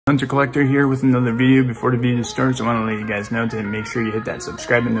Hunter Collector here with another video. Before the video starts, I want to let you guys know to make sure you hit that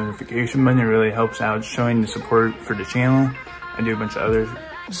subscribe and notification button. It really helps out showing the support for the channel. I do a bunch of other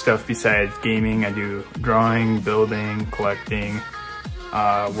stuff besides gaming. I do drawing, building, collecting,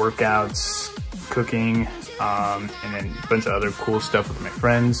 workouts, cooking, and then a bunch of other cool stuff with my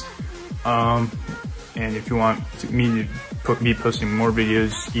friends. And if you want me to be posting more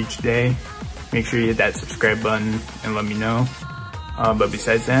videos each day, make sure you hit that subscribe button and let me know. But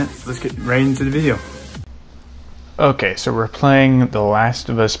besides that, let's get right into the video. Okay, so we're playing The Last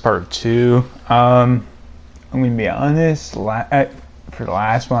of Us Part 2. I'm gonna be honest, for the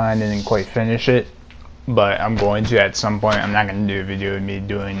last one I didn't quite finish it, but I'm going to at some point. I'm not gonna do a video of me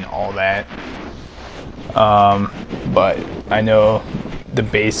doing all that. But I know the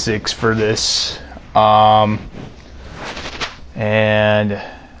basics for this. And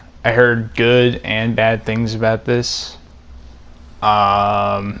I heard good and bad things about this.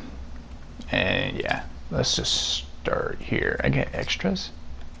 And yeah, let's just start here. I get extras.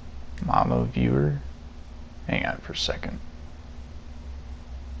 Mama viewer. Hang on for a second.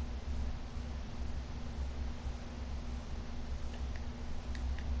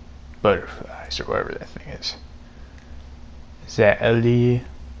 Butterflies or whatever that thing is. Is that Ellie?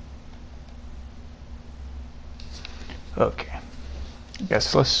 Okay. I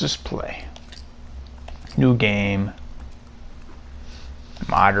guess let's just play. New game.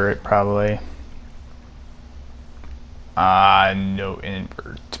 Moderate probably. No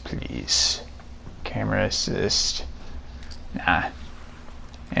invert please. Camera assist. Nah.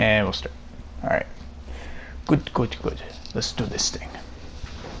 And we'll start. Alright. Good. Let's do this thing.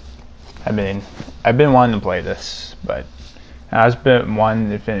 I've been wanting to play this, but I've been wanting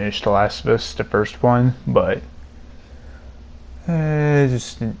to finish The Last of Us, the first one, but I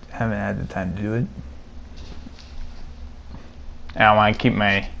just haven't had the time to do it. And I want to keep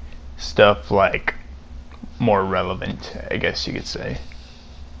my stuff like more relevant, I guess you could say.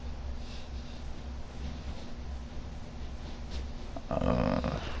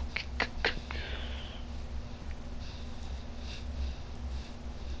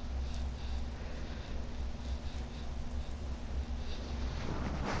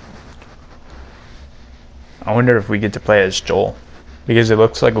 I wonder if we get to play as Joel, because it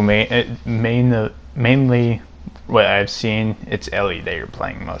looks like mainly what I've seen, it's Ellie that you're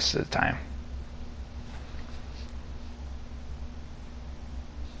playing most of the time.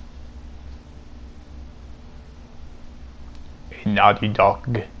 A Naughty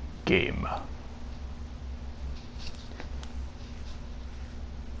Dog game.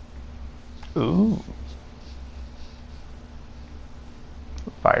 Ooh.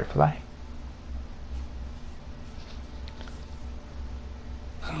 Firefly.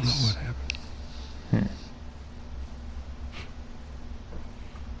 I don't know what happened.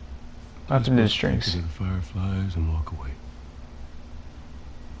 Lots of drinks. To the fireflies and walk away.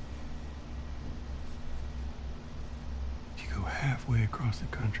 You go halfway across the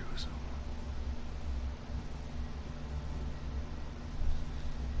country with someone.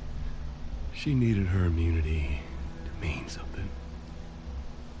 She needed her immunity to mean something.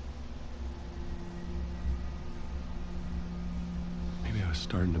 Maybe I was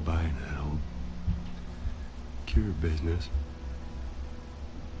starting to buy into that whole cure business.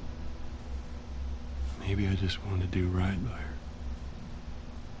 Maybe I just wanted to do right by her.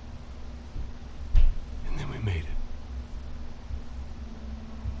 And then we made it.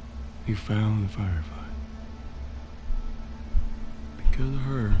 We found the firefly. Because of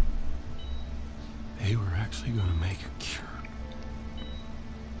her, they were actually going to make a cure.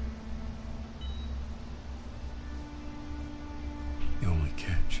 The only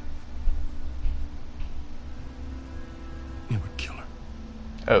catch, it would kill her.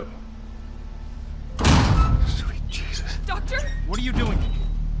 Oh. Sweet Jesus. Doctor? What are you doing?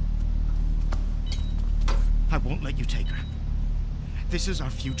 I won't let you take her. This is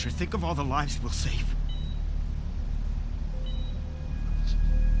our future. Think of all the lives we'll save.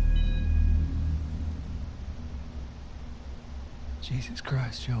 Jesus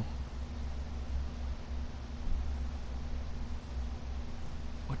Christ, Joe.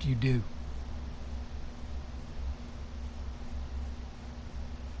 What do you do?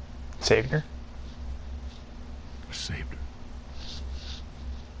 Saved her? I saved her.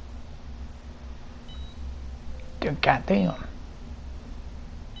 Good goddamn.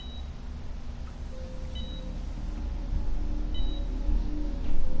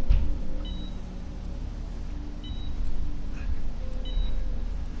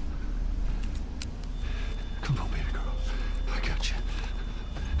 Come on, baby girl. I got you.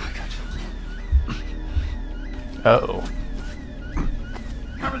 Uh-oh.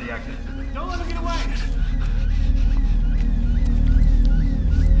 Cover the jacket. Don't let him get away!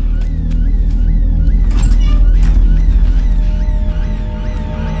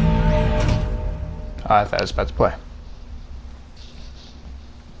 Oh, I thought I was about to play.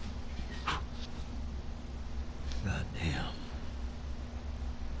 God damn.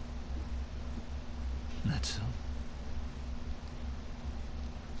 That's so.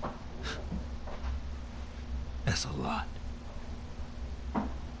 That's a lot.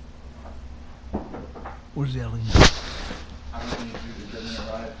 What does Ellie know? I don't need you to give me a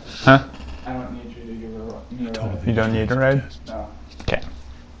ride. Huh? I don't need you to give me a ride. You don't need a ride? No. Okay.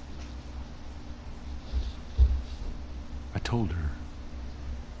 I told her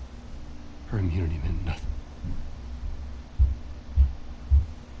her immunity meant nothing.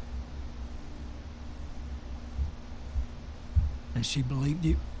 And she believed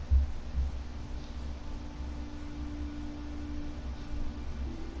you?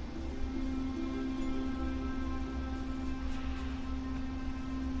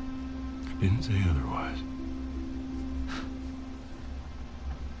 I didn't say otherwise.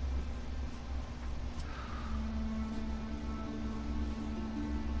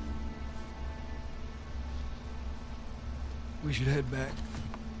 We should head back.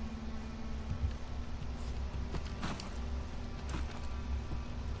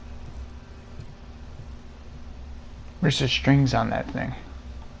 Where's the strings on that thing?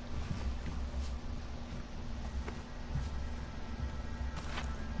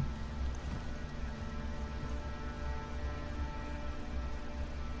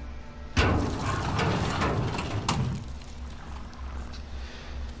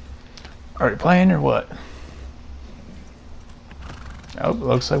 Are we playing or what? Oh,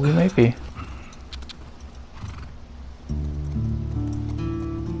 looks like we may be.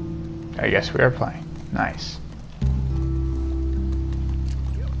 I guess we are playing. Nice.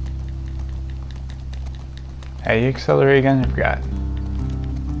 How do you accelerate again? I forgot.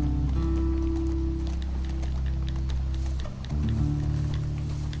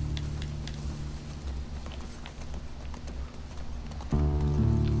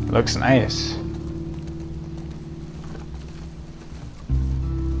 Looks nice.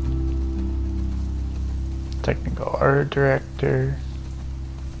 Technical art director.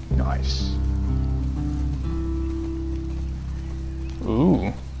 Nice.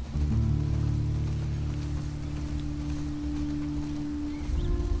 Ooh.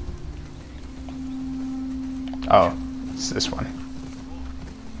 Oh, it's this one.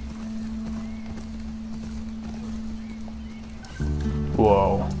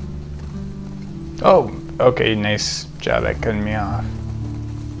 Whoa. Oh, okay, nice job at cutting me off.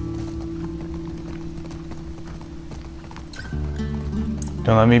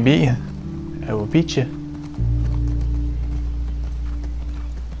 Don't let me beat you. I will beat you.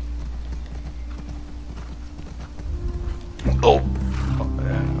 Oh.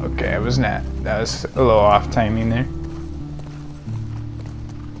 Okay, I was not. That was a little off timing there.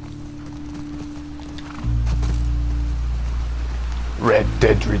 Red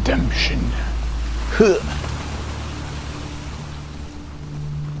Dead Redemption. Huh.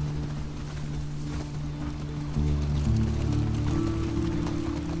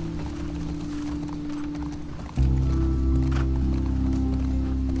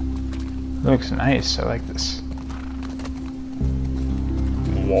 Looks nice. I like this.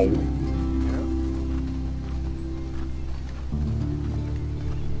 Whoa.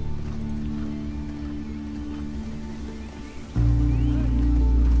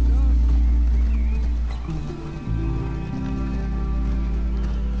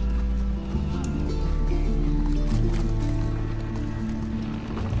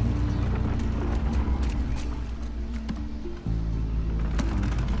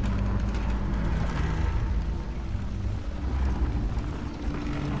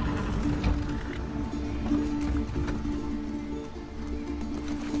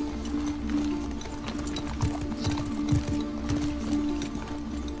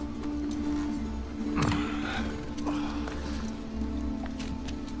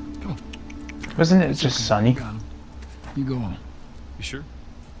 Wasn't it just sunny? Got 'em. You go on. You sure?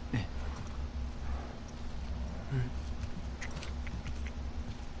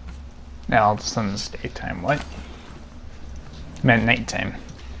 Now all of a sudden it's daytime. What? Meant nighttime.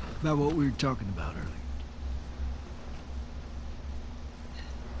 About what we were talking about earlier.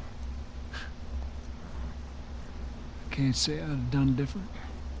 Can't say I'd have done different.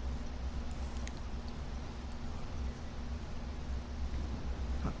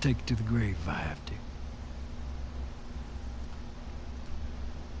 I'll take it to the grave if I have to.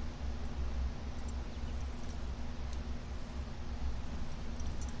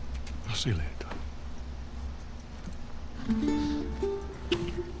 I'll see you later, Tom.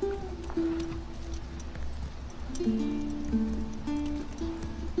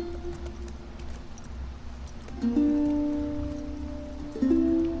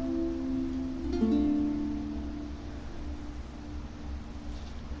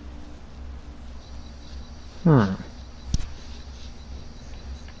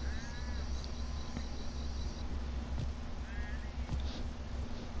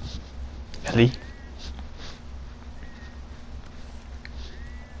 Ellie?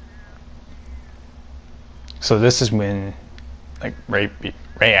 So this is when, like, right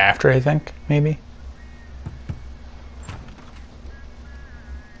after, I think, maybe?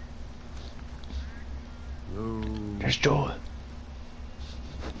 Hello. There's Joel.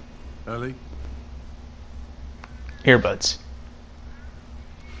 Ellie? Earbuds.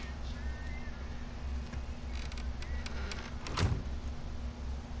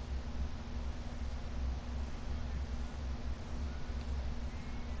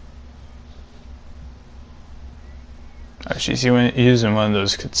 Oh, she's using one of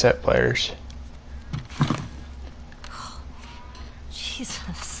those cassette players.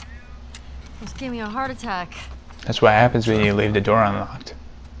 Jesus. Almost gave me a heart attack. That's what happens when you leave the door unlocked.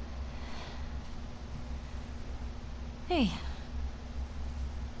 Hey,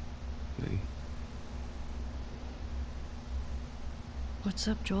 Hey. what's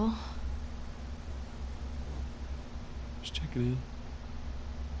up, Joel? Just checking in.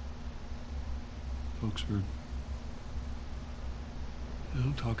 Folks were,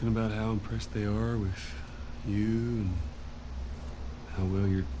 talking about how impressed they are with you and how well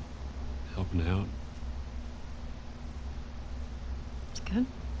you're helping out. It's good.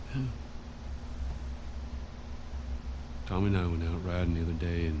 Yeah. Tommy and I went out riding the other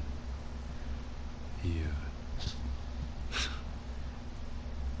day, and he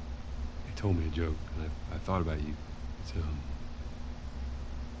told me a joke, and I thought about you. It's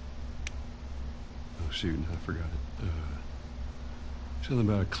oh shoot, I forgot it. Something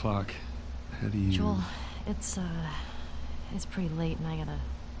about a clock. How do you? Joel, it's pretty late and I gotta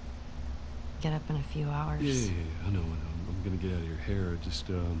get up in a few hours. Yeah, I know. I'm gonna get out of your hair. Just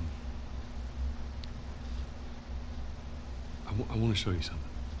I want to show you something.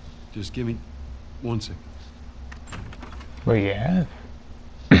 Just give me 1 second. What do you have?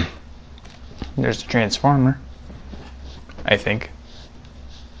 There's a transformer. I think.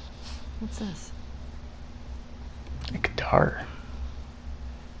 What's this? A guitar.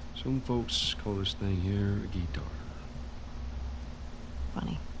 Some folks call this thing here a guitar.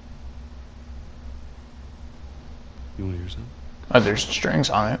 Funny. You want to hear something? Oh, there's strings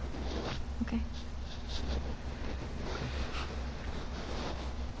on it. Okay.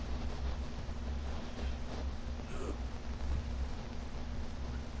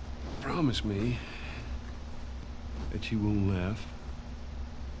 Promise me that you won't laugh.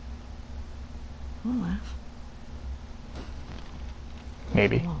 Won't laugh.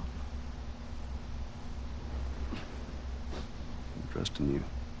 Maybe. I won't. I'm trusting you.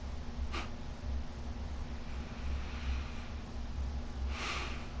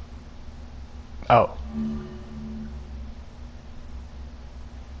 Oh.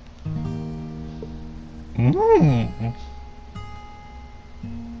 Mmm.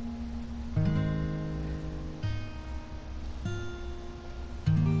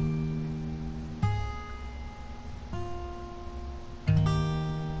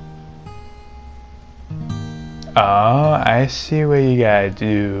 Oh, I see what you gotta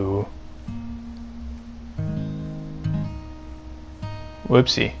do.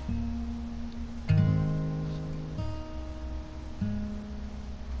 Whoopsie.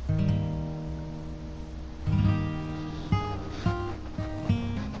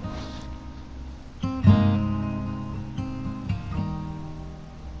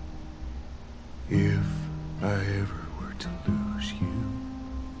 If I ever were to lose you,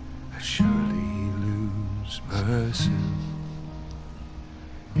 I'd surely lose myself.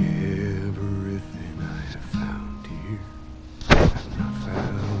 Everything I have found here, I've not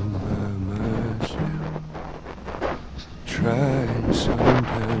found by myself. Try and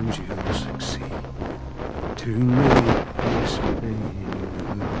sometimes you'll succeed to make me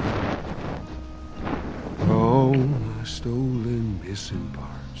spend all my stolen missing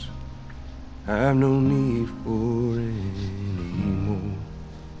parts. I've no need for any more.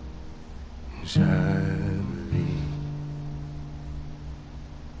 Yes, I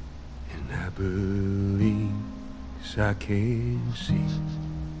believe, 'cause I can see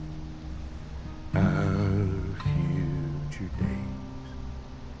our future days,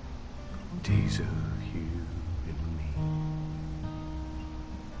 days of you and me.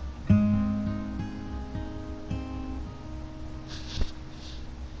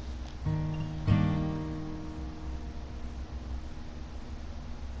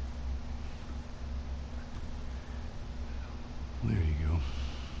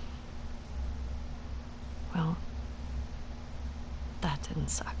 didn't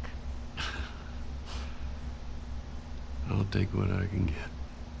suck. I'll take what I can get.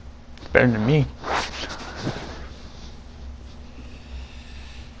 It's better than me.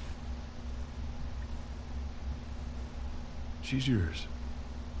 She's yours.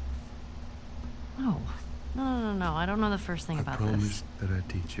 No. No. I don't know the first thing about I this. promised that I'd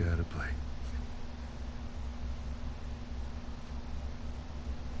teach you how to play.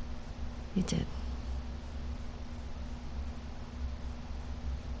 You did.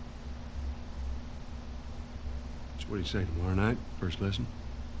 So what do you say, tomorrow night? First lesson?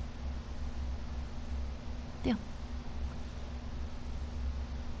 Deal.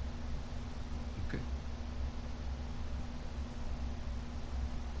 Okay.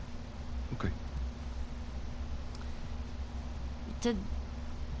 Okay. Do you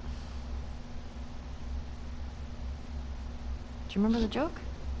remember the joke?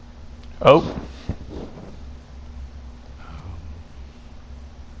 Oh.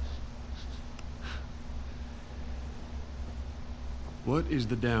 What is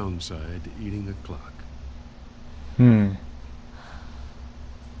the downside to eating a clock?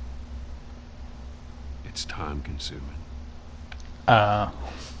 It's time consuming. It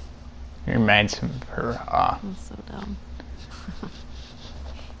reminds him of her. That's so dumb.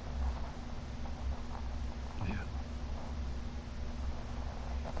 Yeah.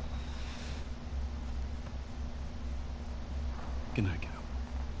 Good night, kiddo.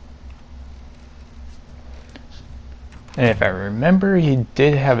 And if I remember, he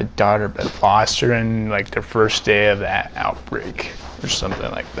did have a daughter, but lost her in like the first day of that outbreak or something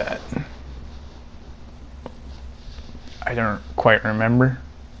like that. I don't quite remember.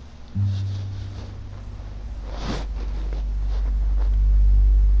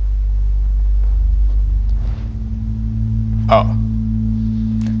 Oh.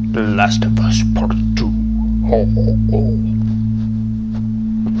 The Last of Us Part 2. Oh.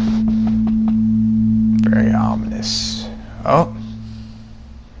 Very ominous. Oh.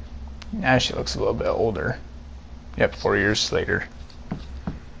 Now she looks a little bit older. Yep, 4 years later.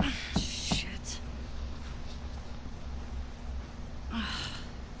 Shit.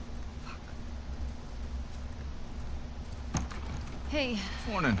 Hey,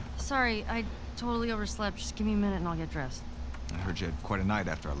 Morning. sorry, I totally overslept. Just give me a minute and I'll get dressed. I heard you had quite a night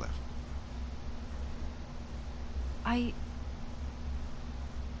after I left.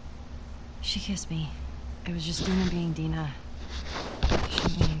 She kissed me. It was just Dina being Dina. She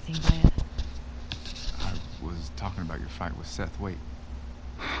didn't mean anything by it. I was talking about your fight with Seth. Wait,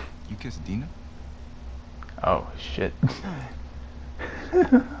 you kissed Dina? Oh, shit.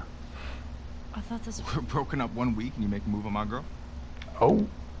 I thought this... We're broken up 1 week and you make a move on my girl? Oh.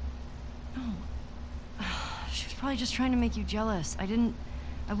 No. She was probably just trying to make you jealous. I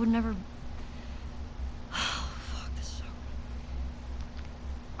would never... Oh, fuck, this is so...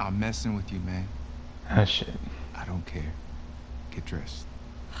 I'm messing with you, man. Oh, shit. I don't care. Get dressed.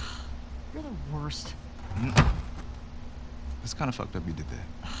 You're the worst. It's kind of fucked up you did that.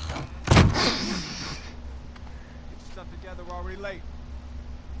 Get your stuff together, we're already late.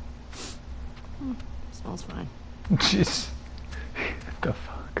 Smells fine. Jeez. What the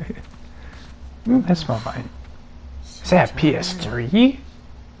fuck? That smells fine. Is that a PS3?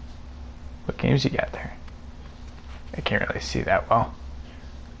 What games you got there? I can't really see that well.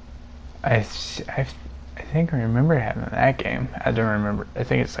 I think I remember having that game. I don't remember. I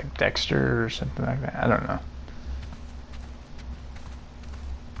think it's like Dexter or something like that. I don't know.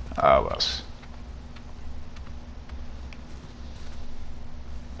 Oh, what else?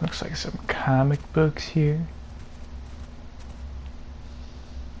 Looks like some comic books here.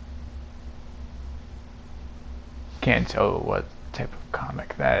 Can't tell what type of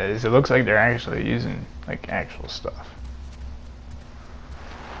comic that is. It looks like they're actually using like actual stuff.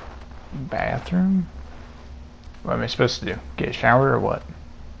 Bathroom? What am I supposed to do? Get a shower or what?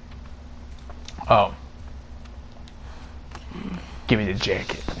 Oh. Give me the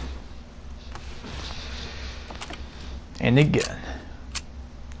jacket. And the gun.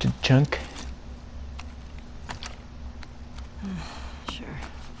 The junk. Sure.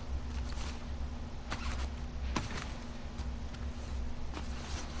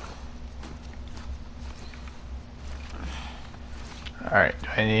 Alright, do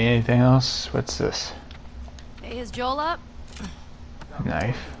I need anything else? What's this? Hey, is Joel up?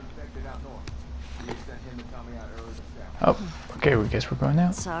 Knife. Oh, okay, we guess we're going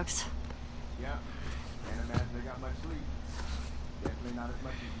out. Sucks. Yeah, can't imagine they got much sleep. Definitely not as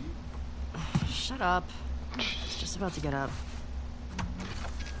much as you. Shut up. I was just about to get up.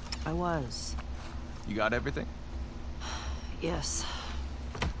 I was. You got everything? Yes.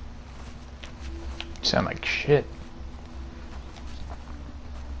 You sound like shit.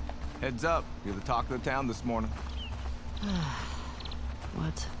 Heads up, you're the talk of the town this morning.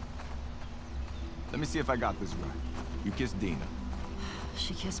 What? Let me see if I got this right. You kissed Dina,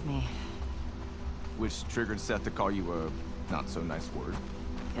 She kissed me. which triggered Seth to call you a not-so-nice word.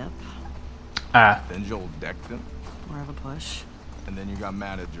 Yep. Ah, Then Joel decked him, More of a push. and then you got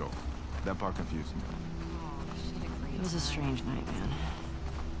mad at Joel. That part confused me. It was a strange night, man.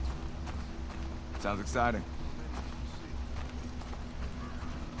 Sounds exciting.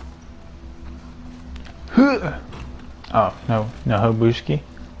 oh, no Hobuski.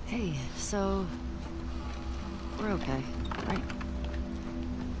 Hey, so... We're okay, right?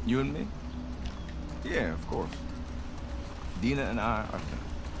 You and me? Yeah, of course. Dina and I are...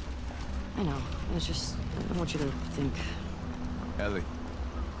 I know. It's just... I don't want you to think... Ellie,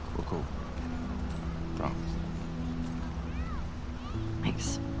 we're cool. Promise.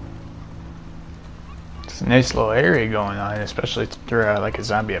 Thanks. It's a nice little area going on, especially through like a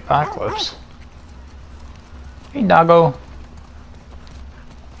zombie apocalypse. Hey, doggo.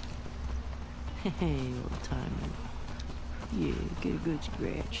 Hey, old timer. Yeah, get a good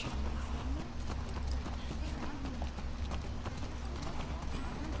scratch.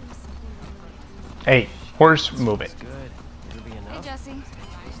 Hey, horse, move it. Hey, Jesse.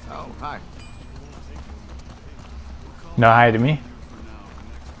 Oh, hi. No hi to me.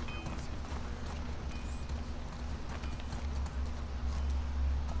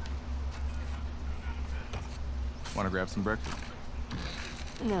 Want to grab some breakfast?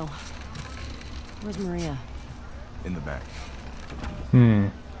 No. Where's Maria? In the back.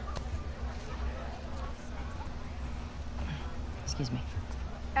 Excuse me.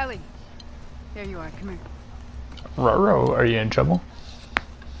 Ellie. There you are. Come here. Roro, are you in trouble?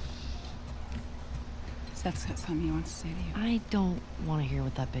 Seth's got something he wants to say to you. I don't want to hear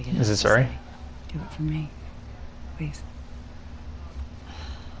what that bigot Is it sorry? Do it for me. Please.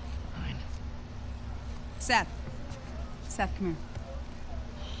 Fine. Seth. Seth, come here.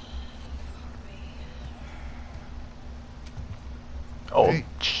 Oh, Hey.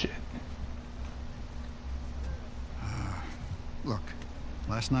 shit. Look,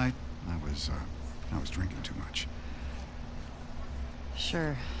 last night I was drinking too much.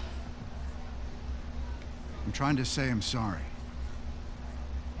 Sure. I'm trying to say I'm sorry.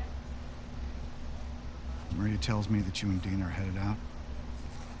 Maria tells me that you and Dean are headed out.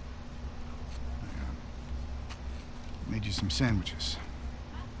 I made you some sandwiches.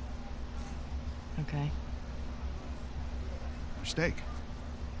 Okay. Or steak.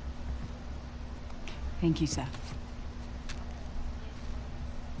 Thank you, Seth.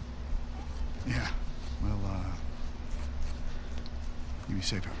 Yeah. Well, you be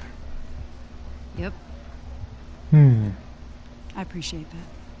safe out there. Yep. I appreciate that.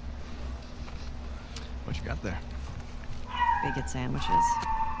 What you got there? Bigot sandwiches.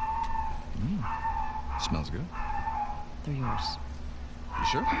 Smells good. They're yours. You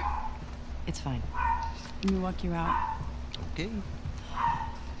sure? It's fine. Let me walk you out. Okay.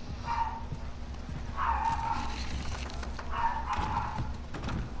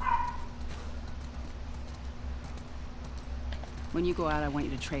 When you go out, I want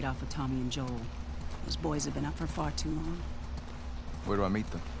you to trade off with Tommy and Joel. Those boys have been up for far too long. Where do I meet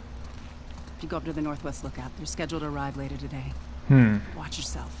them? If you go up to the Northwest Lookout, they're scheduled to arrive later today. Watch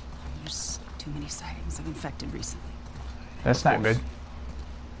yourself. There's too many sightings of infected recently. That's not good.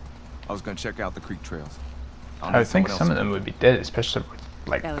 I was gonna check out the creek trails. I would think some of them would be dead, especially with,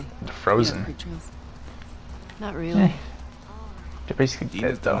 like, Ellie, the you know frozen. the creek trails? Not really. Eh. They're basically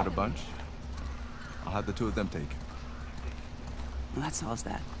Dina's dead, done though. it a bunch. I'll have the two of them take it. Well, that solves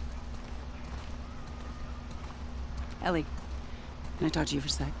that. Ellie, can I talk to you for a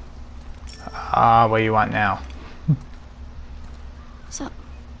sec? What do you want now? What's up,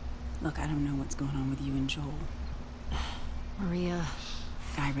 Look, I don't know what's going on with you and Joel. Maria?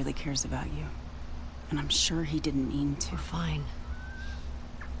 Guy really cares about you. And I'm sure he didn't mean to. We're fine.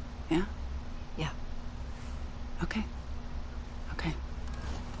 Yeah? Yeah. Okay. Okay.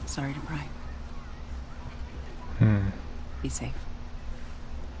 Sorry to pry. Be safe.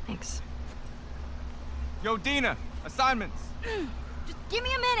 Thanks. Yo, Dina! Assignments! Just give me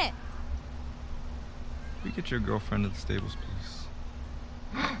a minute. Can we get your girlfriend to the stables,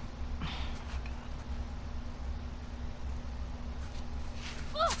 please?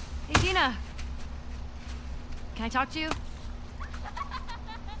 Hey, Dina. Can I talk to you?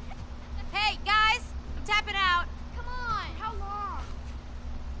 Hey, guys, I'm tapping out. Come on. How long?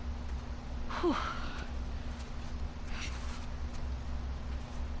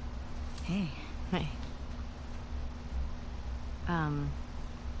 Hey. Hey.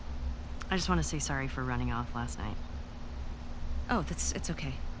 I just want to say sorry for running off last night. Oh, it's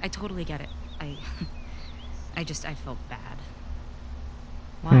okay. I totally get it. I felt bad.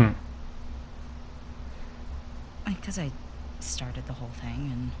 Why? Because I started the whole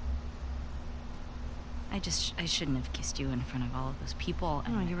thing, and I shouldn't have kissed you in front of all of those people.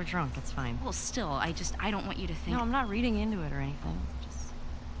 And No, you were drunk. It's fine. Well, still, I don't want you to think. No, I'm not reading into it or anything. Just...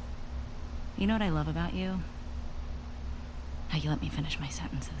 You know what I love about you? How you let me finish my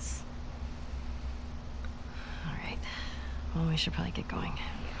sentences. All right. Well, we should probably get going.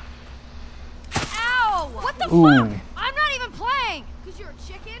 Ow! What the Ooh. fuck? I'm not even playing! Because you're a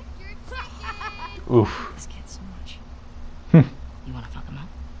chicken? You're a chicken! Oof. This kid so much. You want to fuck him up?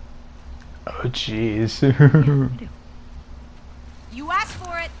 Oh, jeez. I do. You asked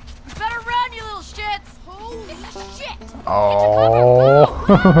for it! You better run, you little shits! Holy shit! Oh.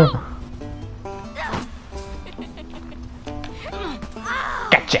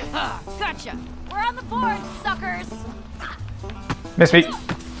 Gotcha. Gotcha! We're on the board, suckers! Miss me.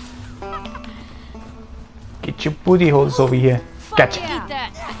 Get your booty holes over here. Gotcha. Eat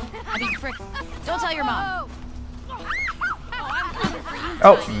that! I mean, frick. Don't tell your mom.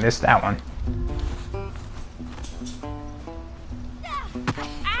 Oh, missed that one.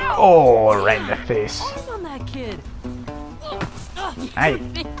 Oh, right in the face. On that kid. Hey.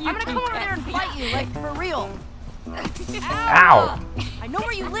 I'm gonna come over there and fight you, like, for real. Ow. I know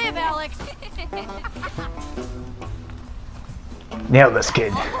where you live, Alex. Nailed this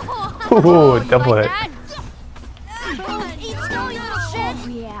kid. Ooh, double hit. Eat snow, you little shit. Oh,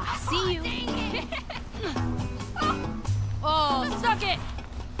 yeah. See you. Oh, suck it.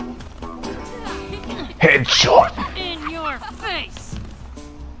 Headshot. In your face.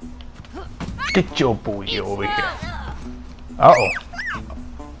 Get your booty over here. Uh-oh.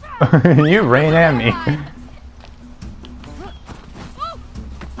 You ran at me.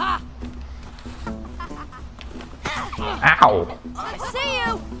 Ow. I see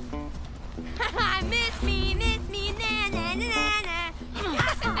you. miss me, na na na na.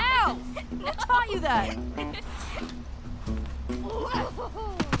 Ow! Who taught you that?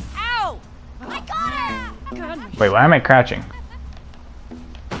 Ow! I got her! Goodness. Wait, why am I crouching?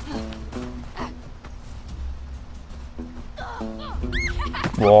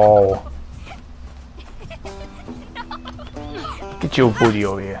 Whoa. Get your booty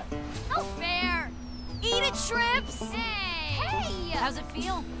over here. No fair. Eat it, shrimps. Hey. How's it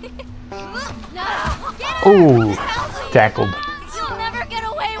feel? No. Get her. Ooh, tackled. You'll never get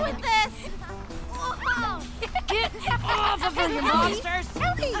away with this. Get off of her, you monsters.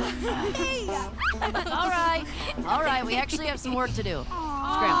 All right, we actually have some work to do.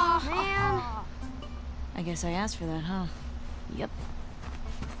 Scram. Man. I guess I asked for that, huh? Yep.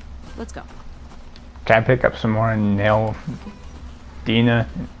 Let's go. Can I pick up some more and nail Dina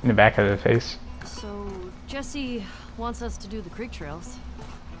in the back of the face? So, Jesse wants us to do the creek trails.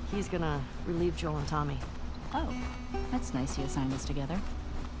 He's gonna relieve Joel and Tommy. Oh, that's nice you assigned us together.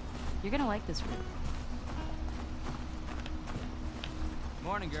 You're gonna like this route.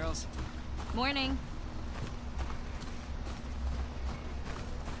 Morning, girls. Morning.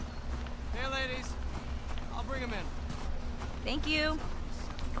 Hey, ladies. I'll bring them in. Thank you.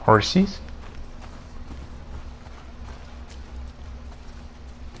 Horsies?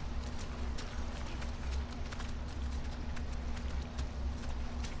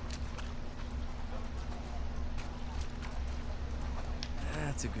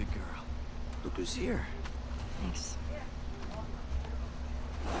 That's a good girl. Look who's here. Thanks.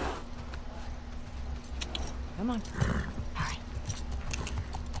 Come on. Hurry.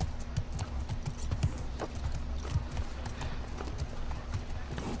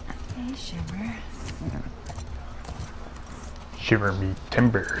 Hey, Shimmer. Shiver me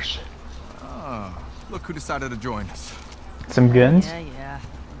timbers. Oh, look who decided to join us. Some guns? Yeah.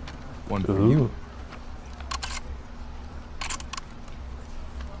 One for Ooh. you.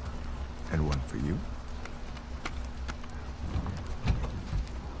 And one for you.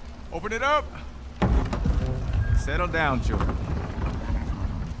 Open it up. Settle down, children.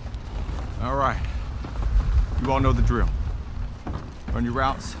 All right. You all know the drill. Run your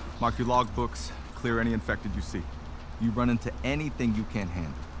routes, mark your logbooks, clear any infected you see. You run into anything you can't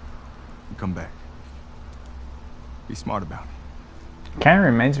handle, you come back. Be smart about it. Kind of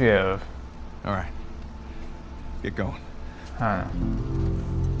reminds me of, All right. Get going. I don't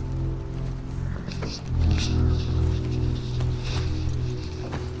know.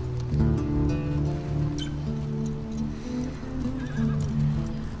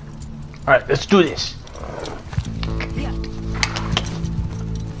 Alright, let's do this.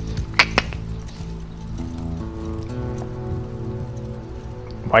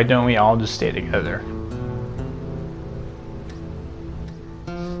 Why don't we all just stay together?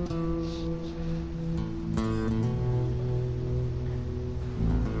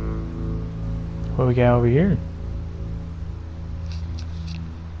 we got over here?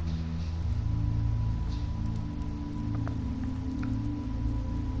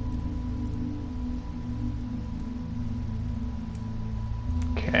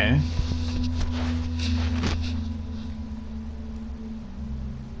 Okay.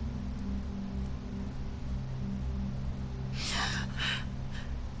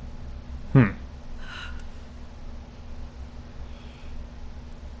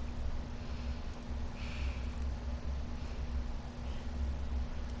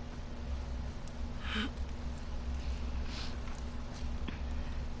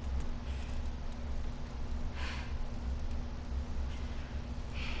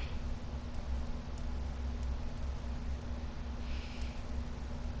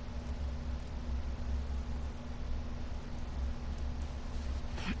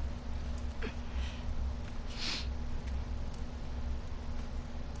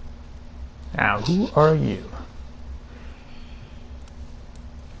 Now, who are you?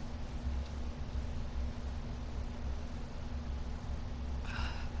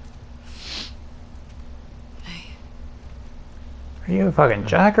 Are you a fucking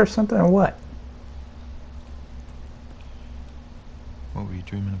jock or something, or what? What were you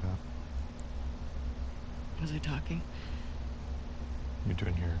dreaming about? Was I talking? You're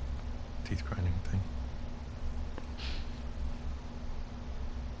doing your teeth grinding thing.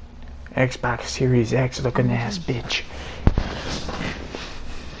 Xbox Series X looking ass bitch.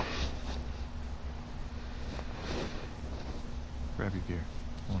 Grab your gear.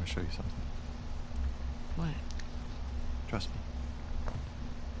 I want to show you something. What? Trust me.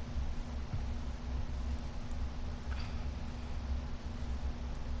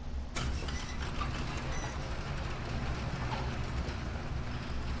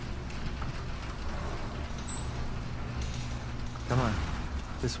 Come on.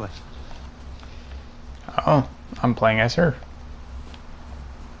 This way. Oh, I'm playing as her.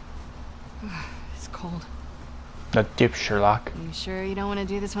 It's cold. The dip Sherlock. You sure you don't want to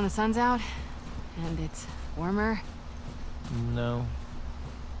do this when the sun's out? And it's warmer? No.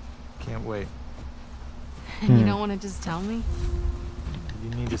 Can't wait. And you don't want to just tell me? You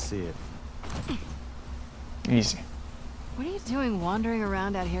need to see it. Easy. What are you doing wandering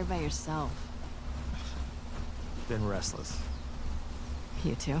around out here by yourself? Been restless.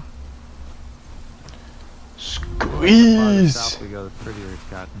 You too? Squeeze! South we go, the prettier it's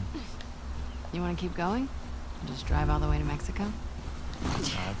gotten. You want to keep going? And just drive all the way to Mexico?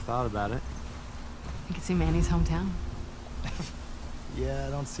 I've thought about it. You can see Manny's hometown. Yeah, I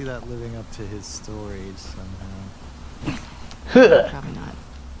don't see that living up to his stories somehow. Probably not.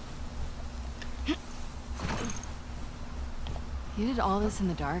 You did all this in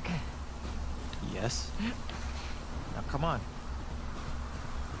the dark? Yes. Now come on.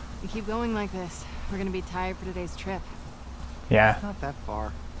 You keep going like this, we're gonna be tired for today's trip. Yeah. Not that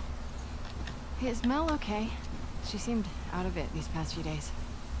far. Hey, is Mel okay? She seemed out of it these past few days.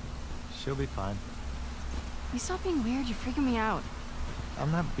 She'll be fine. You stop being weird, you're freaking me out.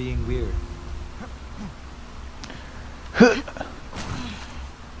 I'm not being weird. Are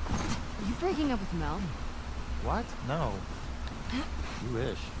you breaking up with Mel? What? No. You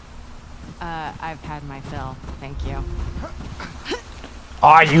wish. I've had my fill, thank you.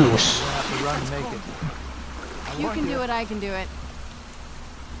 Ah, you. You have to run naked. You can do it, I can do it.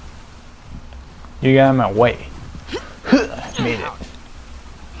 You got in my way. Made it.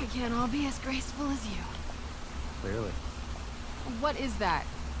 We can't all be as graceful as you. Clearly. What is that?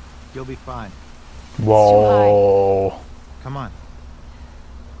 You'll be fine. Whoa. Come on.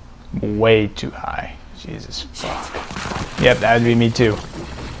 Way too high. Jesus fuck. Yep, that'd be me too.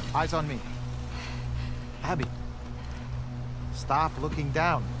 Eyes on me. Abby. Stop looking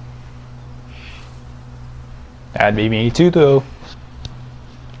down. That'd be me too, though.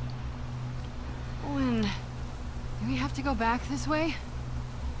 Owen, do we have to go back this way?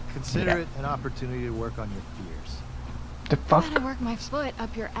 Consider it an opportunity to work on your fears. The fuck? I gotta work my foot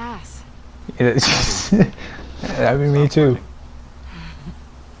up your ass. That'd be me too.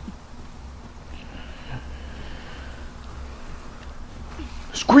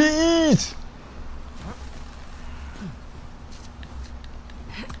 Squeeze!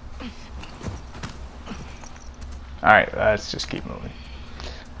 Alright, let's just keep moving.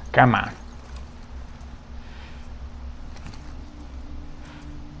 Come on.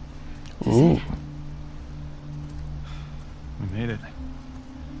 Ooh. We made it.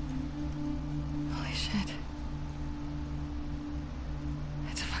 Holy shit.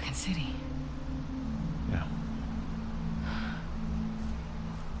 It's a fucking city. Yeah.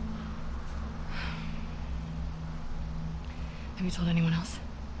 Have you told anyone else?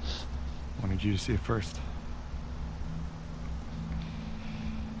 When he wanted you to see it first.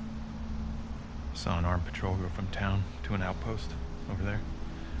 Saw an armed patrol go from town to an outpost over there.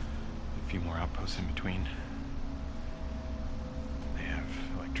 A few more outposts in between. They have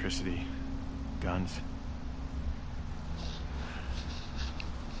electricity, guns.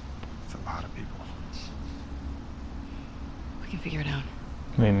 It's a lot of people. We can figure it out.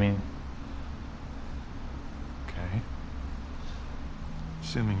 What do you mean? Okay.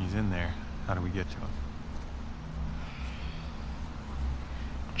 Assuming he's in there, how do we get to him?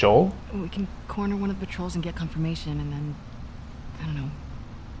 Joel? We can corner one of the patrols and get confirmation, and then, I don't know,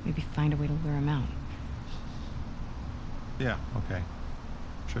 maybe find a way to lure him out. Yeah, okay.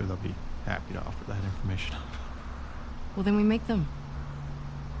 I'm sure they'll be happy to offer that information up. Well, then we make them.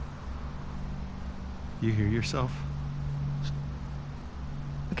 You hear yourself?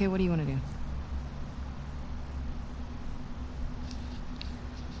 Okay, what do you want to do?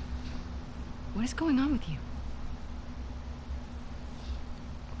 What is going on with you?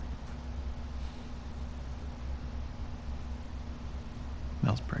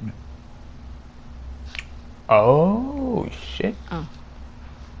 Mel's pregnant. Oh, shit. Oh.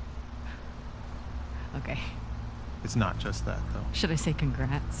 Okay. It's not just that, though. Should I say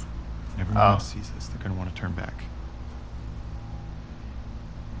congrats? Everyone else sees this. They're going to want to turn back.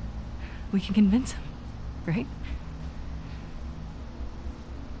 We can convince him, right?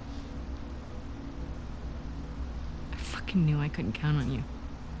 I fucking knew I couldn't count on you.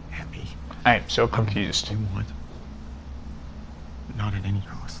 Abby. I am so confused. I want. Not at any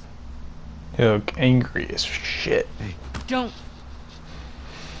cost. You look angry as shit. Hey. Don't.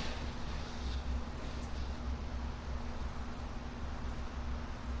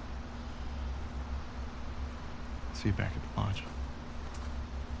 See you back at the lodge.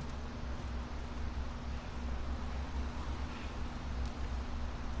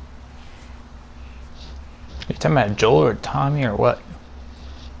 You talking about Joel or Tommy or what?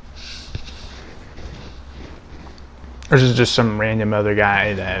 Or is it just some random other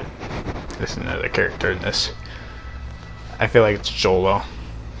guy that is another character in this? I feel like it's Joel though.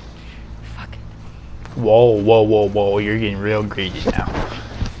 Fuck. Whoa, whoa, whoa, whoa. You're getting real greedy now.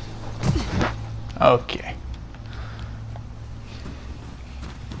 Okay.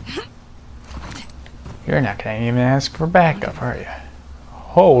 You're not gonna even ask for backup, are you?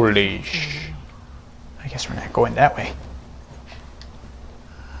 Holy sh... I guess we're not going that way.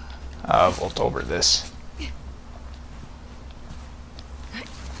 Vault over this.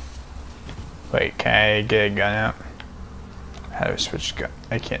 Wait, can I get a gun out? How do I switch gun?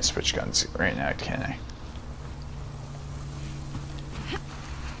 I can't switch guns right now, can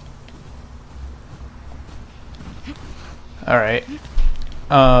I? Alright.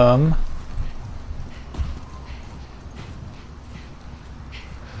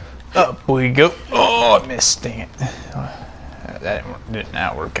 Up we go. Oh, I missed. Dang it. That did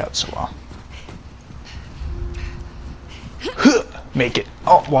not work out so well. Make it.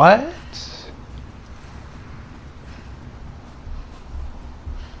 Oh, what?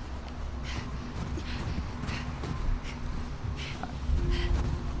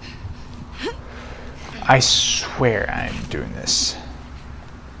 I swear I'm doing this.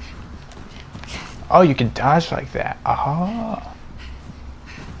 Oh, you can dodge like that. Aha.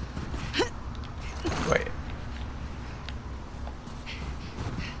 Wait.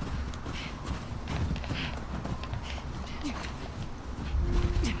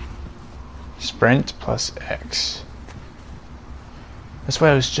 Sprint plus X. That's what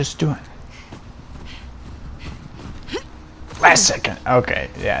I was just doing. Last second. Okay,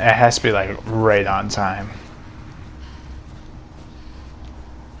 yeah, it has to be like right on time.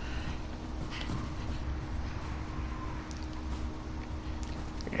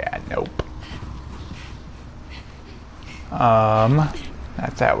 Yeah, nope.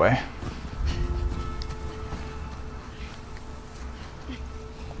 Not that way.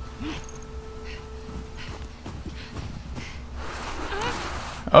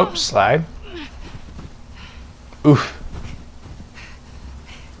 Oh, slide. Oof.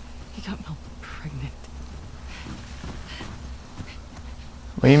 He got Mel pregnant.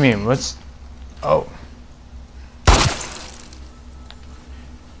 What do you mean? What's... Oh.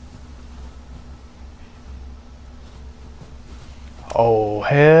 Oh,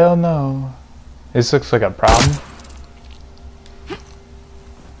 hell no. This looks like a problem.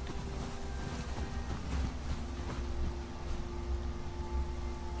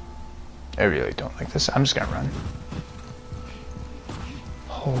 I really don't like this. I'm just gonna run.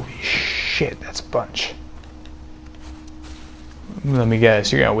 Holy shit, that's a bunch. Let me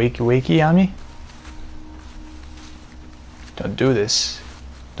guess, you're gonna wakey on me? Don't do this.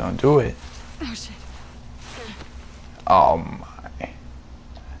 Don't do it. Oh shit. Oh my.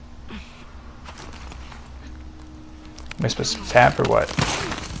 Am I supposed to tap or what?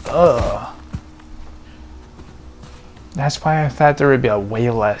 Ugh. That's why I thought there would be a way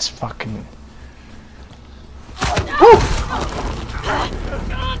less fucking... Woo!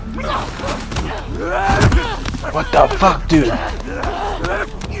 What the fuck, dude?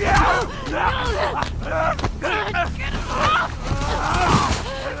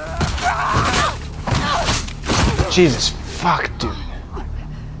 Jesus fuck, dude.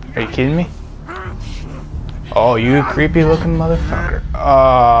 Are you kidding me? Oh, you creepy looking motherfucker.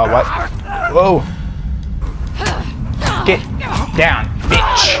 What? Whoa. Get down,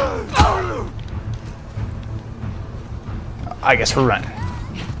 bitch. I guess we're running.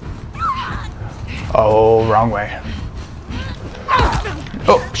 Oh, wrong way.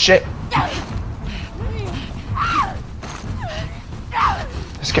 Oh, shit.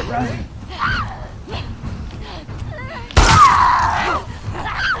 Let's get running.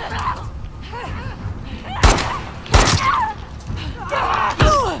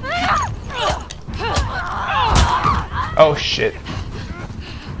 Oh, shit.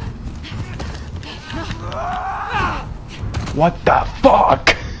 What the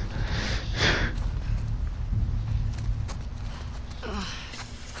fuck?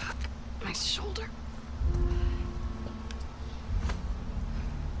 My shoulder.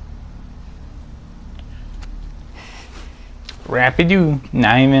 Rapido,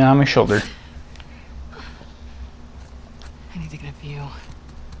 not even on my shoulder. I need to get a view.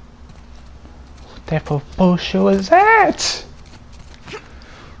 What type of bullshit was that?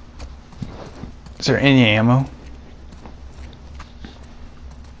 Is there any ammo?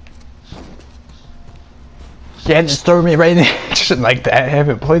 Yeah, just throw me right in. Just like that. I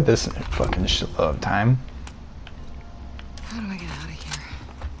haven't played this in a fucking shitload of time. How do I get out of here?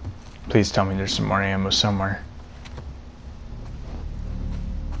 Please tell me there's some more ammo somewhere.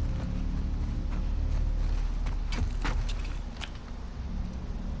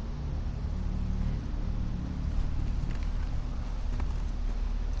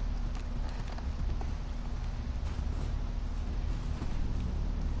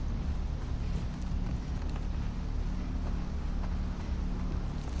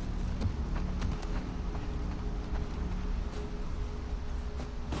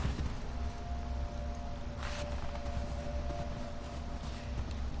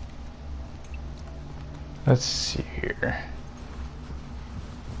 Let's see here.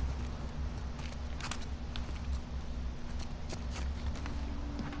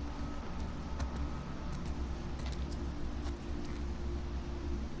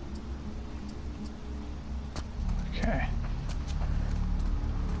 Okay.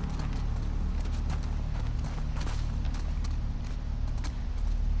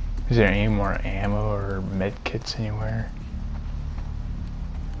 Is there any more ammo or med kits anywhere?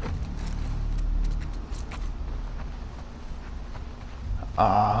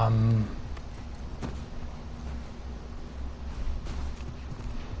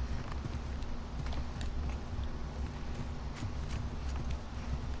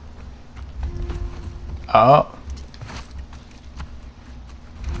 Oh.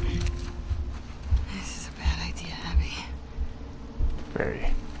 This is a bad idea, Abby.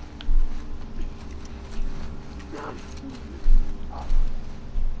 Very.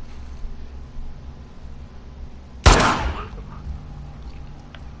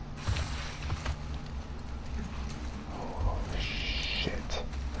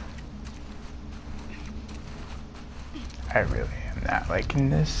 I really am not liking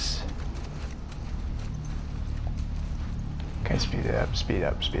this. Okay, speed it up, speed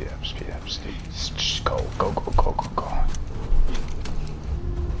up, speed up, speed up, speed. Just go, go, go, go, go, go.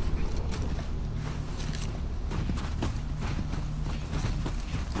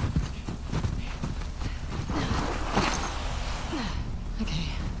 Okay.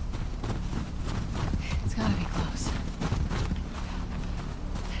 It's gotta be close.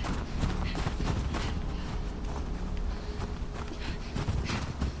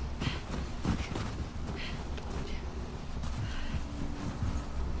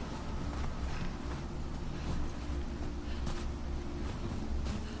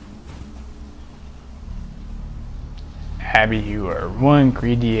 Abby, you are one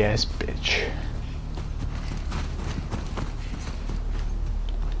greedy ass bitch.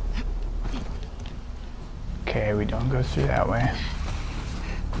 Okay, we don't go through that way.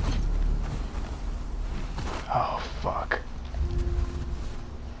 Oh, fuck.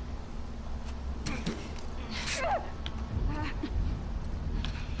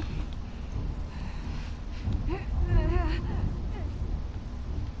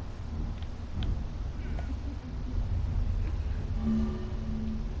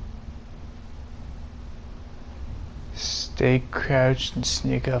 Stay crouched and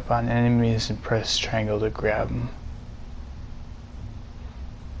sneak up on enemies and press triangle to grab them.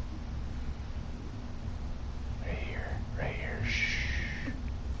 Right here, right here. Shh.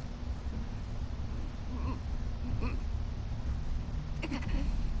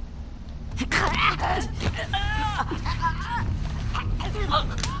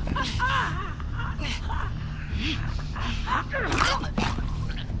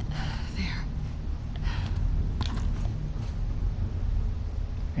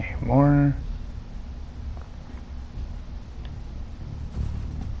 Any more?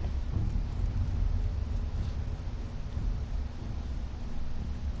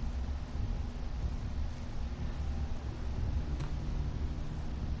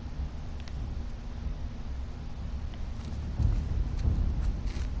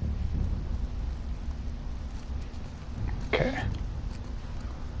 Okay.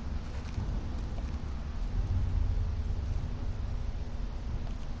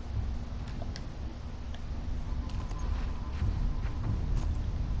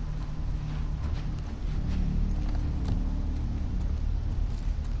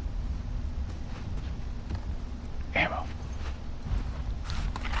 Ammo.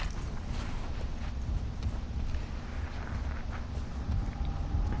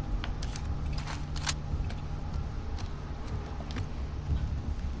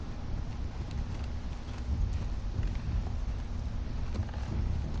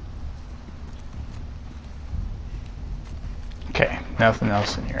 Okay, nothing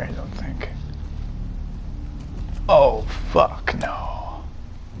else in here, I don't think. Oh, fuck no.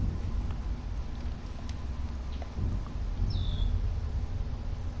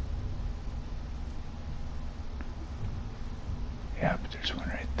 Yep, there's one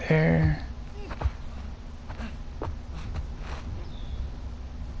right there.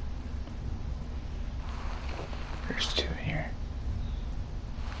 There's two in here.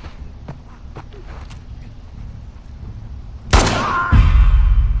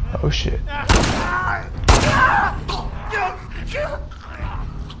 Oh shit. That's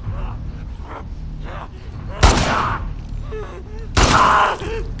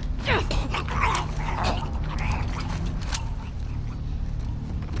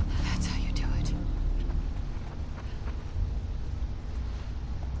how you do it.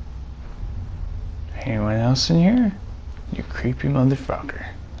 Anyone else in here? You creepy motherfucker.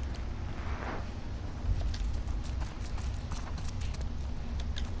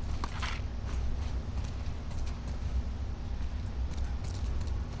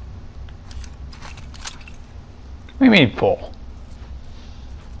 What do you mean full?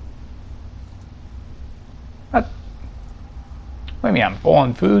 What do you mean I'm full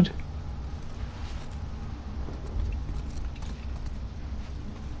on food?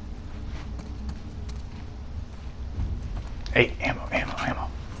 Hey, ammo, ammo, ammo.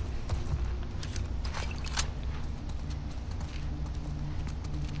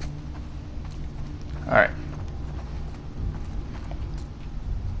 Alright.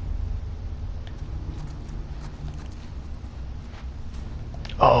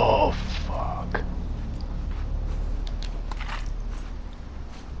 Oh, fuck.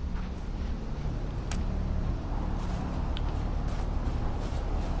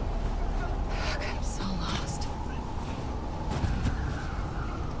 I'm so lost.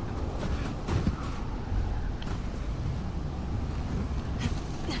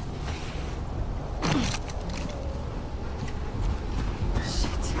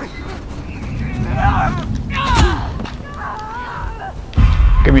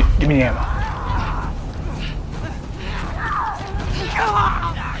 Give me the ammo.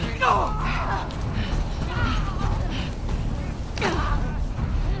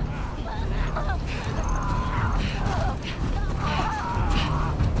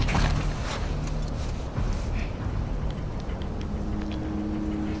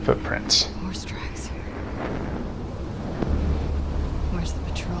 Footprints. Horse tracks. Where's the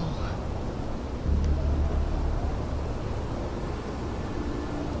patrol?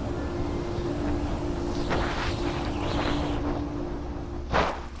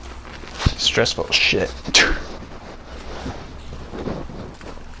 Stressful as shit.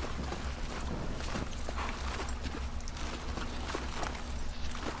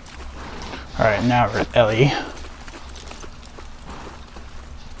 Alright, now we're at Ellie.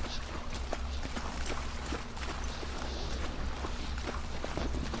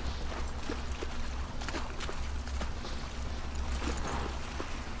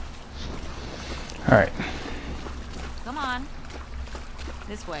 Alright. Come on.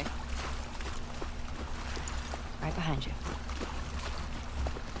 This way. Right behind you.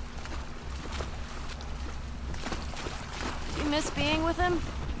 miss being with him?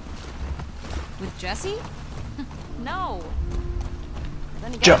 With Jesse? No.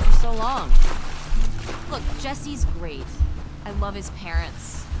 Then he got for so long. Look, Jesse's great. I love his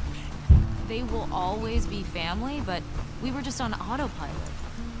parents. They will always be family, but we were just on autopilot.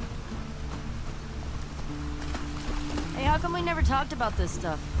 Hey, how come we never talked about this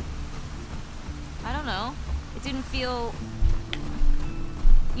stuff? I don't know. It didn't feel...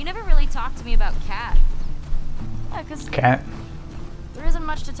 You never really talked to me about Kat. Yeah, 'cause Cat. there isn't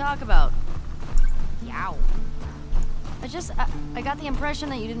much to talk about. Yow. I got the impression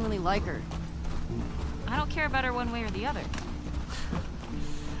that you didn't really like her. I don't care about her one way or the other.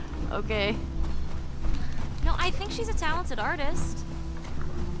 Okay. No, I think she's a talented artist.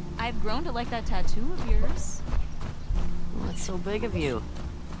 I've grown to like that tattoo of yours. Well, that's so big of you.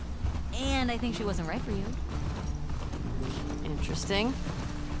 And I think she wasn't right for you. Interesting.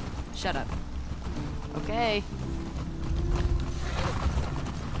 Shut up. Okay.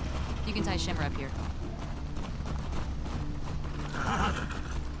 You can tie Shimmer up here.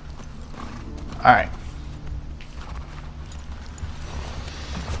 Alright.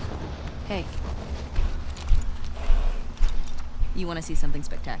 Hey. You want to see something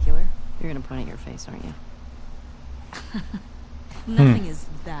spectacular? You're gonna point at your face, aren't you? Nothing is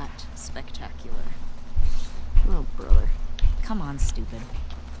that spectacular. Oh, brother. Come on, stupid.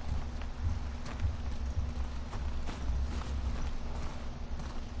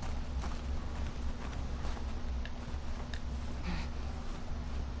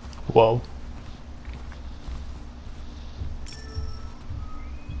 Whoa.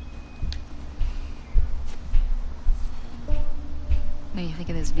 What do you think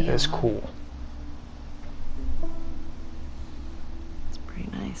of this view? That's huh? cool. It's pretty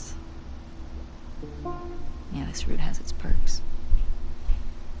nice. Yeah, this route has its perks.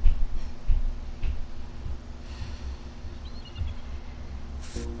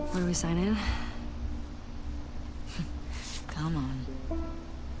 Where do we sign in? Come on.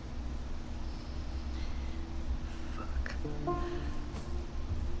 Fuck.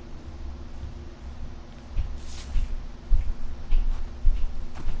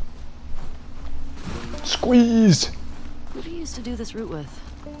 Squeeze! Who do you used to do this route with?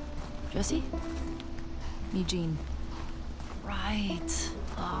 Jesse? Eugene. Right.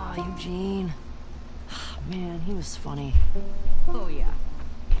 Ah, Eugene. Man, he was funny. Oh, yeah.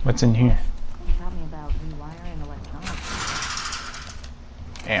 What's in here? He taught me about rewiring electronics.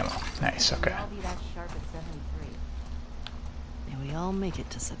 Ammo. Nice, okay. I'll be that sharp at 73. May we all make it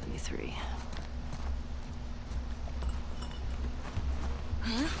to 73.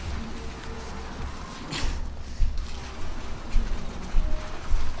 Huh?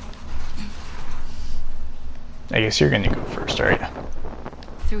 I guess you're gonna go first, are you?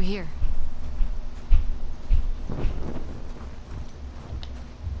 Through here.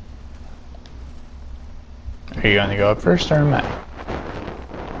 Are you gonna go up first or am I?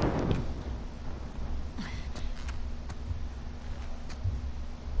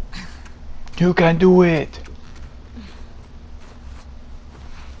 You can do it!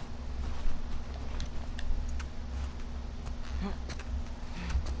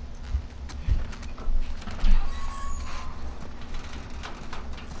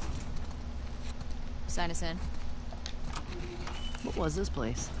 Sign us in. What was this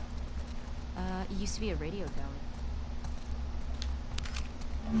place? It used to be a radio tower.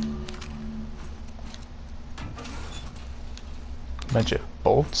 Bunch of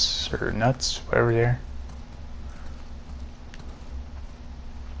bolts or nuts, whatever they are.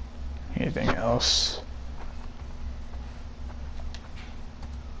 Anything else?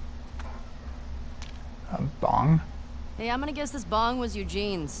 A bong? Hey, I'm gonna guess this bong was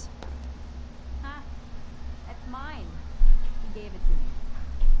Eugene's. Huh? That's mine. He gave it to me.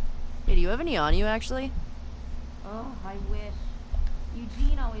 Hey, do you have any on you, actually? Oh, I wish.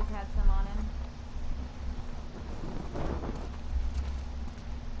 Eugene always had some on him.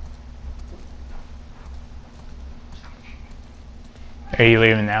 Are you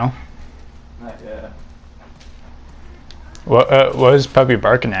leaving now? Not yet. What was Puppy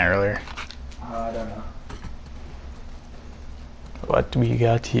barking at earlier? I don't know. What do we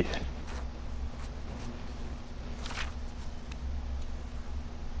got here?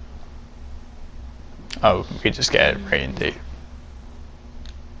 Oh, we just got it right into.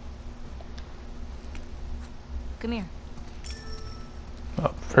 Come here.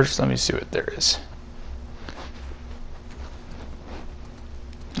 Well, first let me see what there is.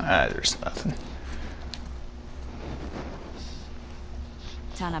 Ah, there's nothing.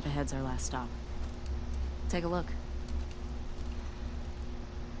 Town up ahead's our last stop. Take a look.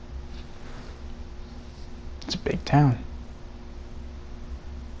 It's a big town.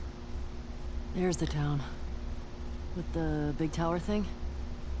 There's the town. With the big tower thing?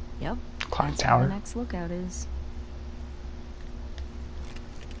 Yep. Clock That's tower. where the next lookout is.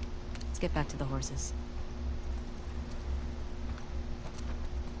 Let's get back to the horses.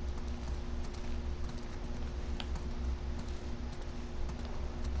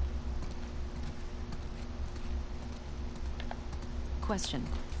 Question.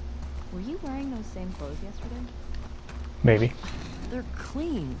 Were you wearing those same clothes yesterday? Maybe. They're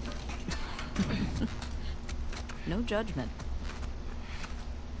clean. No judgment.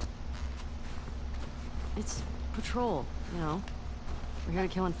 It's patrol, you know. We're here to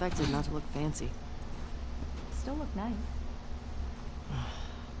kill infected, not to look fancy. Still look nice.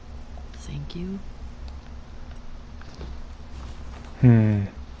 Thank you.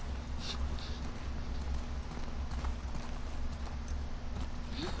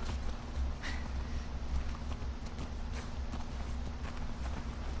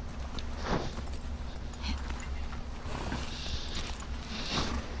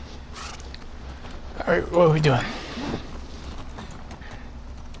 Alright, what are we doing?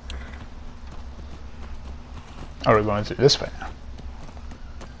 Oh, we're going through this way now.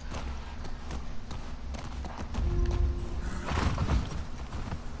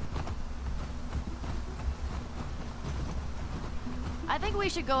 I think we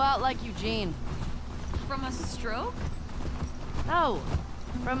should go out like Eugene. From a stroke? No,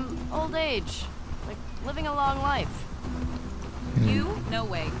 from old age. Like living a long life. You? No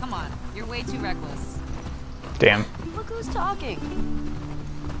way. Come on. You're way too reckless. Damn. Look who's talking.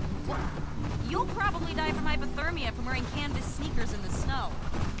 What? You'll probably die from hypothermia from wearing canvas sneakers in the snow.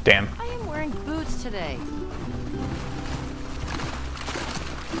 Damn. I am wearing boots today.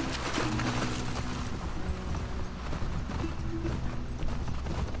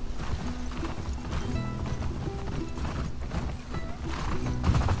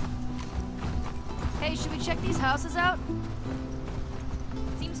 Hey, should we check these houses out?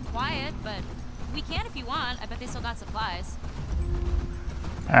 Seems quiet, but we can if you want. I bet they still got supplies.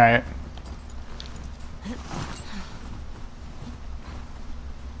 Alright.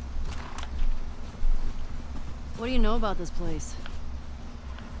 What do you know about this place?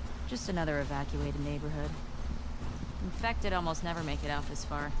 Just another evacuated neighborhood. Infected almost never make it out this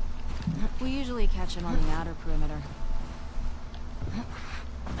far. We usually catch them on the outer perimeter.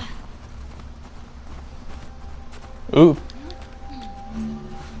 Ooh.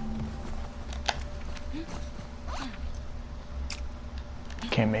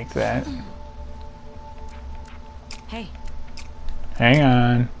 Can't make that. Hey, Hang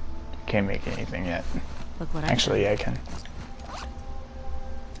on. Can't make anything yet. look what Actually, I can.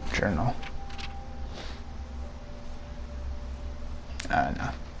 Journal. No.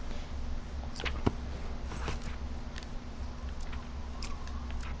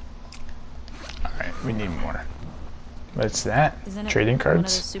 Alright, we need more. What's that? Isn't it Trading one of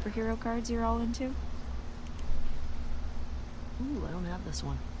cards? those superhero cards you're all into? Ooh, I don't have this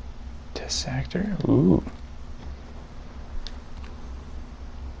one. Dissector? Ooh.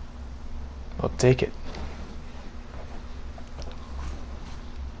 We'll take it.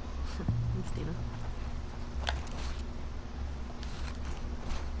 Thanks, Dina.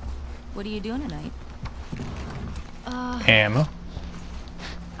 What are you doing tonight? Ammo.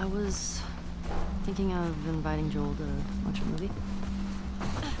 I was thinking of inviting Joel to watch a movie.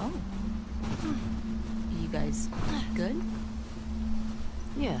 Oh. You guys good?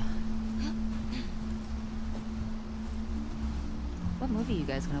 Yeah. What movie are you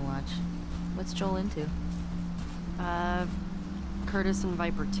guys gonna watch? What's Joel into? Curtis and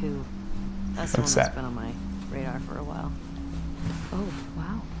Viper 2. That's the one What's that's that? been on my radar for a while. Oh,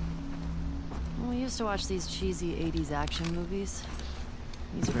 wow. Well, we used to watch these cheesy 80s action movies.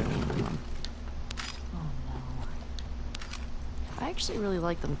 He's really into them. Oh no. I actually really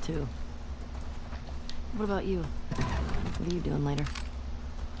like them too. What about you? What are you doing later?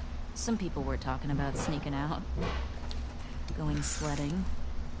 Some people were talking about sneaking out. Going sledding.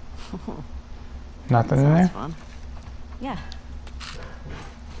 Nothing in Sounds there? fun. Yeah.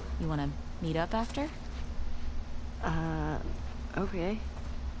 You wanna meet up after? Okay.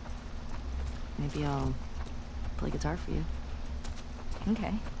 Maybe I'll play guitar for you.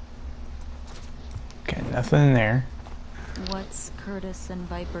 Okay. Okay, nothing in there. What's Curtis and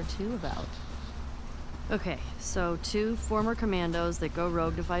Viper 2 about? Okay, so 2 former commandos that go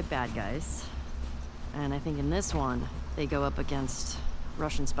rogue to fight bad guys. And I think in this one, they go up against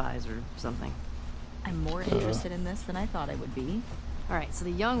Russian spies or something. I'm more interested in this than I thought I would be. Alright, so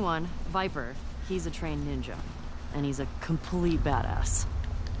the young one, Viper, he's a trained ninja. And he's a complete badass.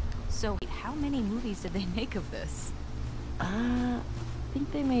 So, how many movies did they make of this? I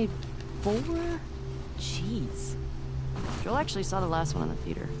think they made 4? Jeez. Joel actually saw the last one in the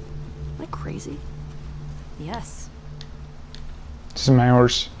theater. Isn't that crazy? Yes. This is my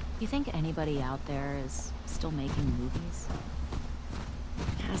horse. You think anybody out there is still making movies?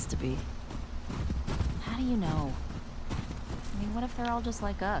 Has to be. How do you know? I mean, what if they're all just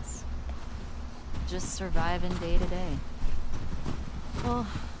like us? Just surviving day to day. Well,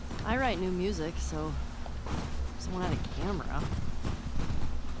 I write new music, so if someone had a camera.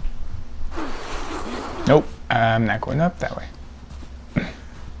 Nope, I'm not going up that way.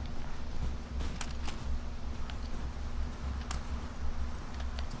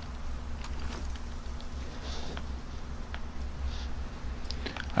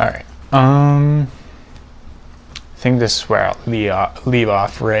 Alright, I think this is where I'll leave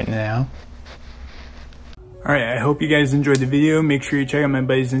off right now. Alright, I hope you guys enjoyed the video. Make sure you check out my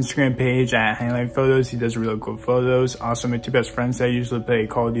buddy's Instagram page at Highlight Photos. He does really cool photos. Also, my two best friends that I usually play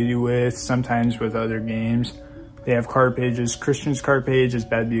Call of Duty with, sometimes with other games. They have card pages. Christian's card page is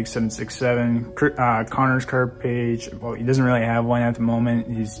BadBuick767. Connor's card page, well, he doesn't really have one at the moment.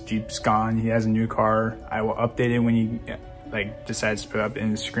 His Jeep's gone. He has a new car. I will update it when he decides to put up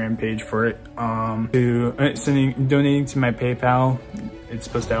an Instagram page for it. Donating to my PayPal. It's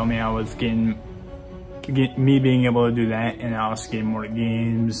supposed to help me out with me being able to do that, and also get more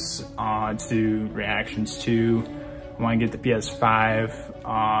games to reactions to. I want to get the PS5.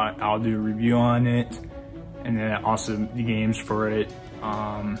 I'll do a review on it, and then also the games for it.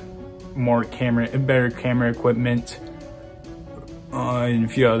 Better camera equipment, and a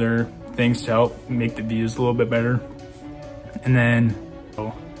few other things to help make the views a little bit better. And then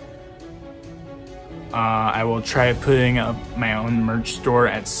I will try putting up my own merch store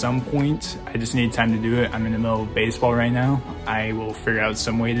at some point. I just need time to do it. I'm in the middle of baseball right now. I will figure out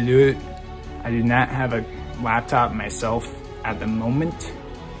some way to do it. I do not have a laptop myself at the moment,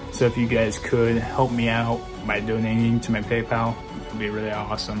 so if you guys could help me out by donating to my PayPal, it would be really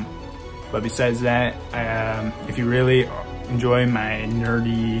awesome. But besides that, if you really enjoy my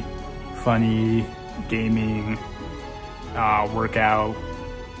nerdy, funny, gaming, workout,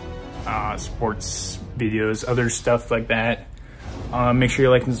 sports videos, other stuff like that, make sure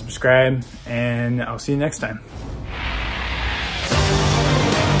you like and subscribe, and I'll see you next time.